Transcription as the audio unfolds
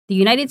The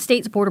United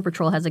States Border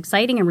Patrol has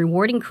exciting and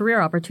rewarding career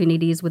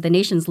opportunities with the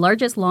nation's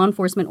largest law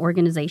enforcement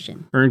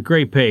organization. Earn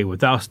great pay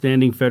with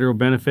outstanding federal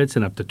benefits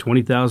and up to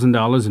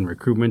 $20,000 in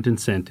recruitment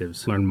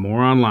incentives. Learn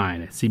more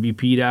online at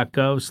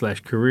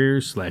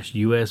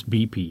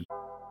cbp.gov/careers/USBP.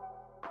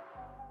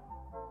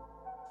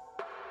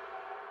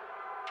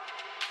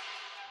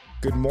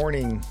 Good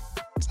morning.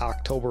 It's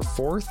October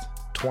 4th,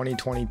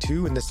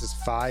 2022, and this is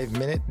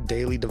 5-minute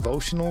daily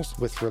devotionals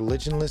with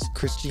religionless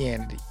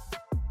Christianity.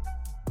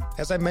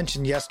 As I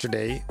mentioned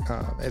yesterday,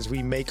 as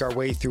we make our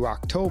way through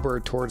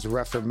October towards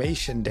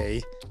Reformation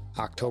Day,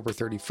 October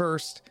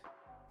 31st,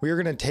 we are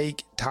going to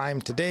take time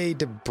today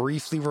to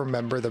briefly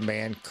remember the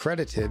man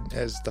credited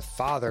as the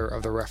father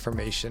of the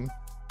Reformation,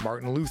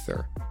 Martin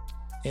Luther.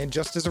 And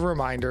just as a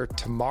reminder,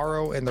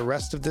 tomorrow and the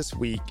rest of this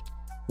week,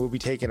 we'll be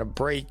taking a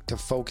break to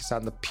focus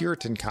on the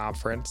Puritan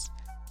Conference,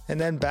 and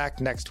then back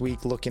next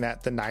week looking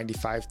at the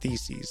 95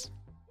 Theses.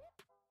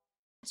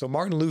 So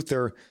Martin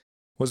Luther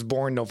was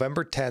born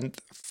November 10th,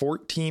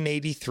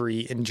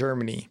 1483 in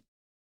Germany.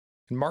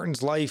 And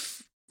Martin's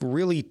life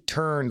really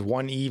turned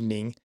one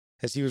evening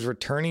as he was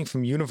returning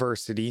from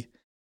university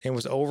and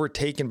was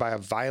overtaken by a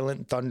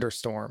violent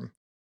thunderstorm.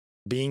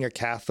 Being a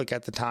Catholic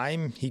at the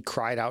time, he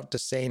cried out to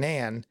St.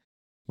 Anne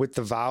with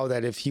the vow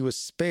that if he was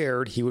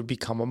spared, he would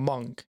become a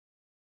monk.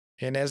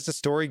 And as the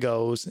story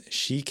goes,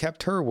 she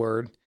kept her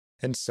word,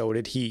 and so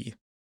did he.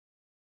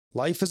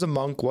 Life as a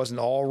monk wasn't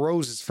all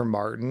roses for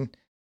Martin,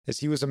 as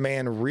he was a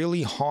man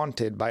really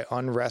haunted by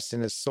unrest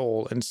in his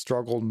soul and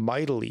struggled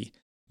mightily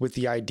with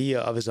the idea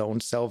of his own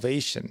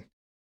salvation,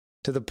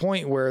 to the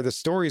point where the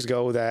stories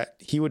go that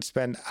he would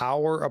spend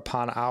hour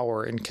upon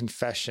hour in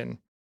confession,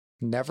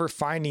 never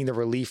finding the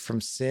relief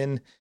from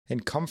sin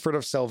and comfort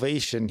of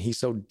salvation he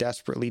so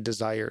desperately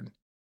desired.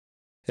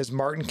 As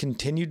Martin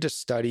continued to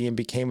study and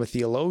became a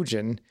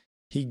theologian,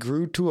 he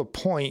grew to a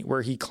point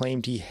where he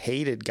claimed he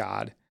hated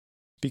God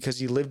because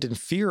he lived in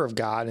fear of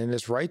God and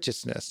his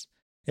righteousness,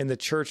 and the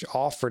church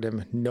offered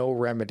him no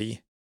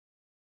remedy.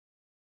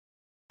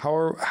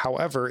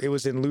 However, it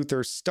was in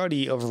Luther's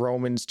study of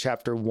Romans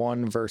chapter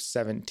 1, verse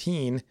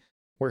 17,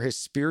 where his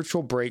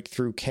spiritual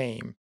breakthrough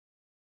came.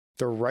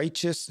 "The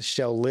righteous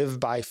shall live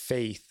by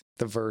faith,"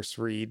 the verse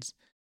reads,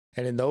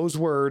 and in those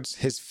words,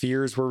 his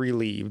fears were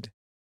relieved.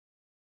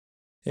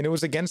 And it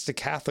was against the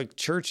Catholic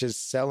Church's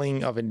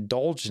selling of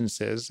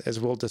indulgences, as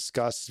we'll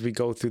discuss as we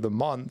go through the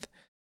month,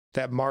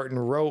 that Martin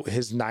wrote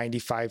his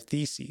 95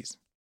 Theses.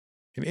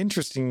 And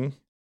interesting,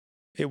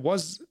 it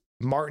was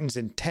Martin's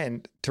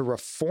intent to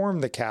reform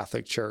the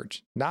Catholic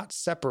Church, not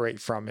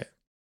separate from it.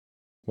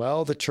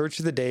 Well, the Church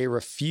of the day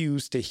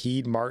refused to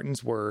heed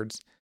Martin's words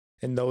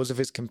and those of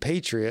his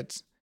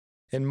compatriots,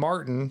 and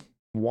Martin,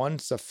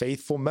 once a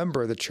faithful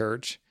member of the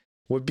Church,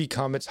 would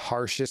become its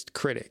harshest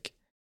critic.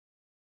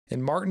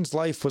 And Martin's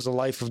life was a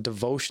life of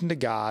devotion to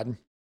God,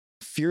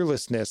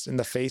 fearlessness in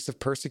the face of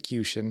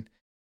persecution,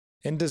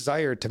 and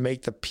desire to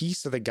make the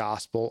peace of the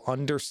gospel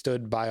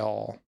understood by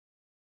all.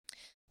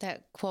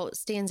 That quote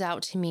stands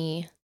out to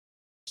me.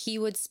 He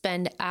would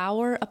spend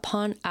hour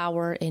upon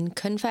hour in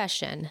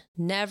confession,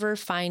 never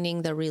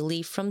finding the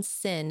relief from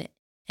sin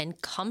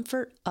and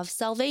comfort of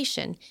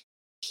salvation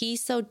he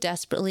so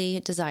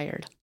desperately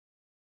desired.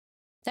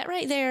 That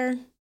right there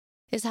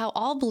is how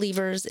all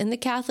believers in the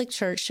Catholic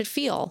Church should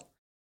feel,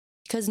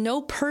 because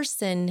no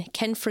person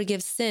can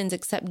forgive sins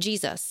except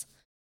Jesus.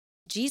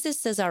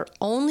 Jesus is our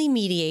only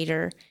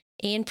mediator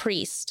and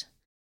priest.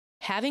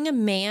 Having a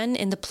man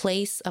in the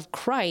place of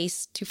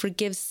Christ to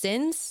forgive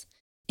sins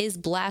is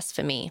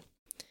blasphemy.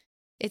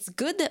 It's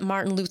good that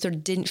Martin Luther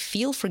didn't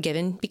feel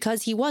forgiven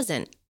because he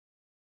wasn't.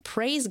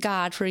 Praise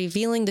God for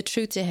revealing the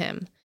truth to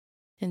him.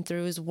 And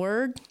through his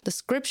word, the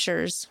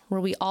scriptures,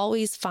 where we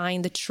always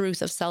find the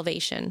truth of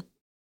salvation.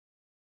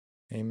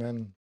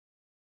 Amen.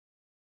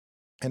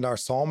 And our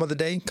psalm of the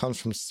day comes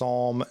from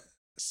Psalm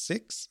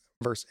 6,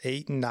 verse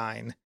 8 and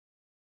 9.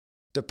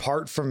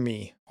 "Depart from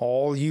me,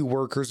 all you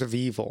workers of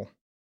evil,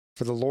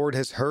 for the Lord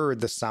has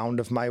heard the sound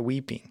of my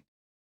weeping.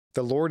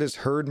 The Lord has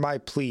heard my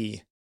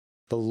plea.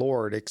 The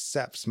Lord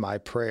accepts my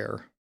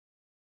prayer."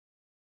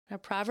 Our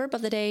proverb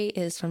of the day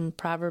is from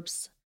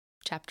Proverbs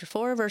chapter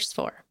 4, verse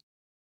 4.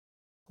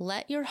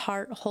 "Let your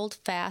heart hold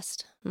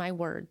fast my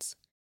words.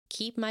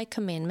 Keep my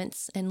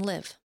commandments and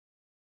live."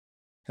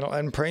 And I'll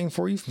end praying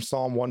for you from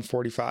Psalm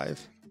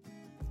 145.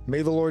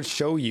 "May the Lord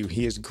show you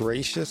he is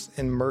gracious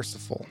and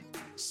merciful,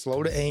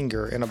 slow to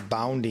anger and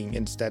abounding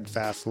in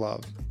steadfast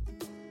love.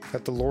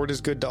 That the Lord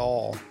is good to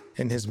all,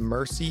 and his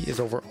mercy is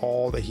over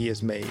all that he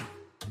has made.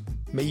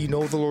 May you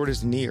know the Lord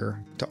is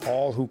near to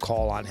all who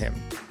call on him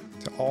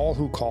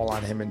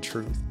in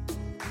truth.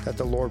 That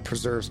the Lord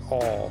preserves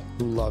all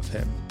who love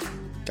him."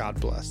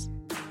 God bless.